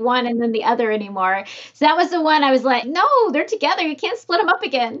just take one and then the other anymore. So that was the one I was like, no, they're together. You can't split them up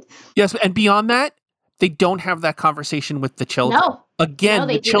again. Yes, and beyond that, they don't have that conversation with the children. No. Again,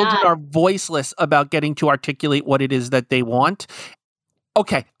 the children are voiceless about getting to articulate what it is that they want.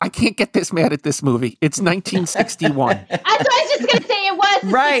 Okay, I can't get this mad at this movie. It's 1961. I was just going to say it was.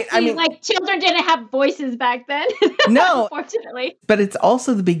 Right. 60s. I mean, like children didn't have voices back then. No. Unfortunately. But it's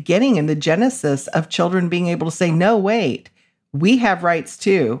also the beginning and the genesis of children being able to say, no, wait, we have rights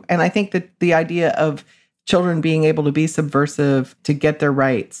too. And I think that the idea of children being able to be subversive to get their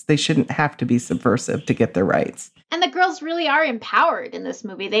rights, they shouldn't have to be subversive to get their rights. And the girls really are empowered in this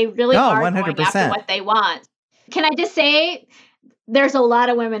movie. They really are 100%. going after what they want. Can I just say, there's a lot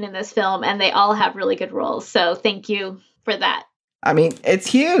of women in this film and they all have really good roles. So thank you for that. I mean, it's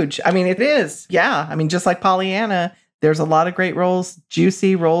huge. I mean, it is. Yeah. I mean, just like Pollyanna, there's a lot of great roles,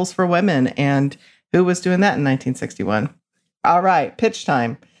 juicy roles for women. And who was doing that in 1961? All right. Pitch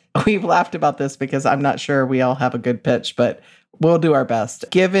time. We've laughed about this because I'm not sure we all have a good pitch, but we'll do our best.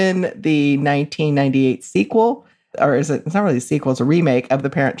 Given the 1998 sequel, or is it? It's not really a sequel, it's a remake of The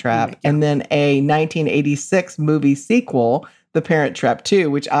Parent Trap, and then a 1986 movie sequel, The Parent Trap 2,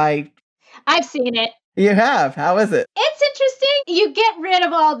 which I've seen it. You have? How is it? It's interesting. You get rid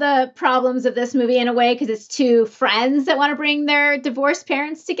of all the problems of this movie in a way because it's two friends that want to bring their divorced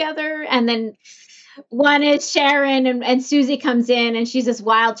parents together. And then one is Sharon and Susie comes in and she's this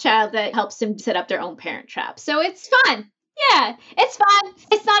wild child that helps them set up their own parent trap. So it's fun. Yeah, it's fun.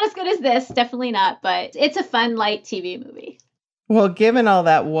 It's not as good as this. Definitely not. But it's a fun, light TV movie. Well, given all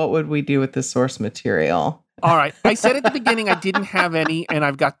that, what would we do with the source material? All right. I said at the beginning I didn't have any, and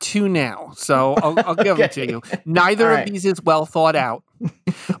I've got two now. So I'll give them to you. Neither of these is well thought out.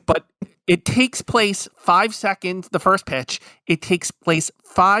 But it takes place 5 seconds, the first pitch, it takes place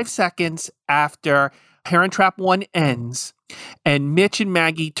 5 seconds after Parent Trap 1 ends. And Mitch and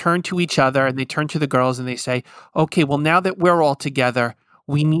Maggie turn to each other, and they turn to the girls, and they say, okay, well, now that we're all together,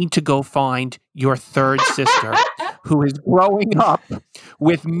 we need to go find your third sister who is growing up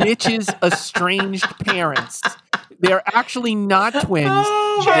with Mitch's estranged parents. They're actually not twins.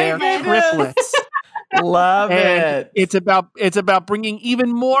 They're triplets. Love and it. It's about bringing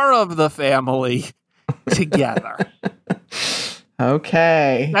even more of the family together.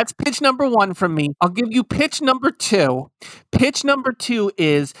 Okay. That's pitch number 1 from me. I'll give you pitch number 2. Pitch number 2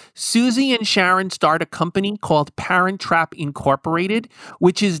 is Susie and Sharon start a company called Parent Trap Incorporated,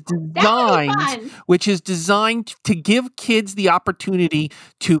 which is designed to give kids the opportunity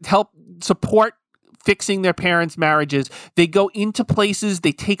to help support fixing their parents' marriages. They go into places,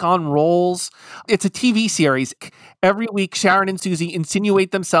 they take on roles. It's a TV series. Every week, Sharon and Susie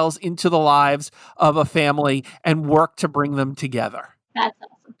insinuate themselves into the lives of a family and work to bring them together. That's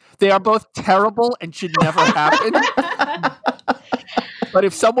awesome. They are both terrible and should never happen. But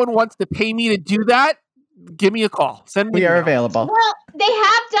if someone wants to pay me to do that, give me a call. Send me We an are email. available. Well, they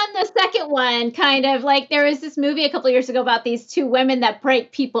have done the second one, kind of like there was this movie a couple years ago about these two women that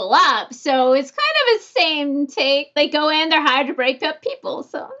break people up. So it's kind of the same take. They go in, they're hired to break up people.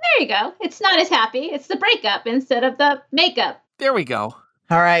 So there you go. It's not as happy. It's the breakup instead of the makeup. There we go.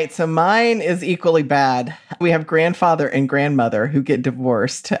 All right, so mine is equally bad. We have grandfather and grandmother who get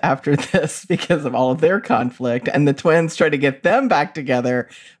divorced after this because of all of their conflict, and the twins try to get them back together,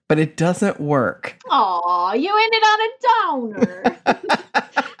 but it doesn't work. Aw, you ended on a downer.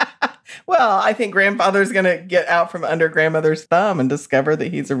 Well, I think grandfather's going to get out from under grandmother's thumb and discover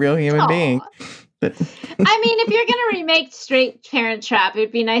that he's a real human being. But I mean, if you're going to remake Straight Parent Trap,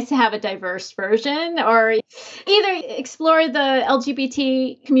 it'd be nice to have a diverse version, or either explore the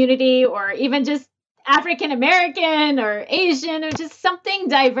LGBT community or even just African American or Asian or just something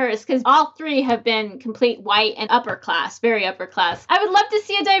diverse, because all three have been complete white and upper class, very upper class. I would love to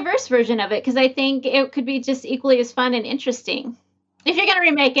see a diverse version of it because I think it could be just equally as fun and interesting if you're going to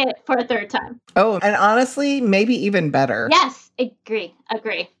remake it for a third time. oh, and honestly, maybe even better. Yes, agree.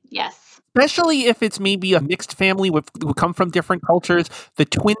 Yes. Especially if it's maybe a mixed family who come from different cultures. The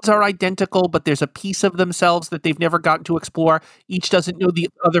twins are identical, but there's a piece of themselves that they've never gotten to explore. Each doesn't know the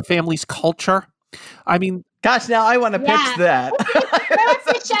other family's culture. I mean, Gosh, now I want to pitch that.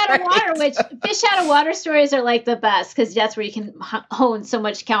 Fish out of water, which fish out of water stories are like the best because that's where you can hone so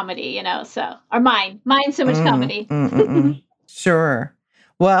much comedy, so, or mine so much comedy. Sure.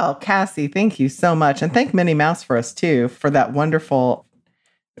 Well, Cassie, thank you so much. And thank Minnie Mouse for us too, for that wonderful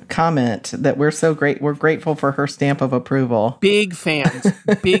comment that we're so great. We're grateful for her stamp of approval. big fans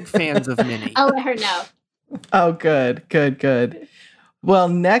of Minnie. I'll let her know. Oh, good. Well,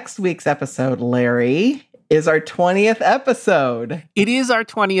 next week's episode, Larry, is our 20th episode. It is our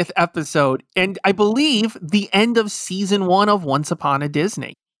 20th episode, and I believe the end of season 1 of Once Upon a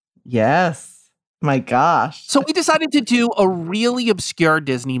Disney. Yes. My gosh. So we decided to do a really obscure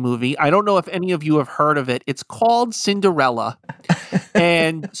Disney movie. I don't know if any of you have heard of it. It's called Cinderella.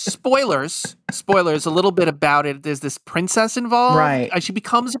 And spoilers, a little bit about it. There's this princess involved. Right. She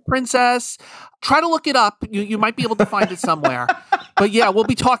becomes a princess. Try to look it up. You might be able to find it somewhere. But yeah, we'll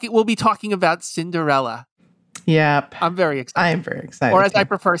be talking about Cinderella. Yep. I'm very excited. I am very excited. Or as too. I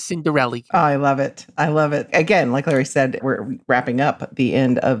prefer, Cinderella. Oh, I love it. Again, like Larry said, we're wrapping up the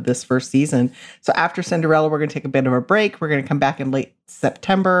end of this first season. So after Cinderella, we're going to take a bit of a break. We're going to come back in late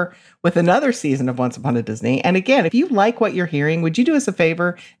September with another season of Once Upon a Disney. And again, if you like what you're hearing, would you do us a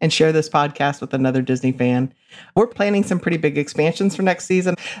favor and share this podcast with another Disney fan? We're planning some pretty big expansions for next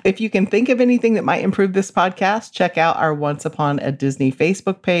season. If you can think of anything that might improve this podcast, check out our Once Upon a Disney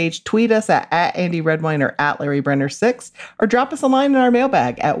Facebook page, tweet us at Andy Redwine or at Larry Brenner 6, or drop us a line in our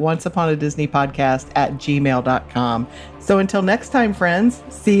mailbag at onceuponadisneypodcast@gmail.com. So until next time, friends,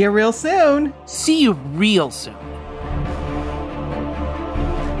 see you real soon. See you real soon.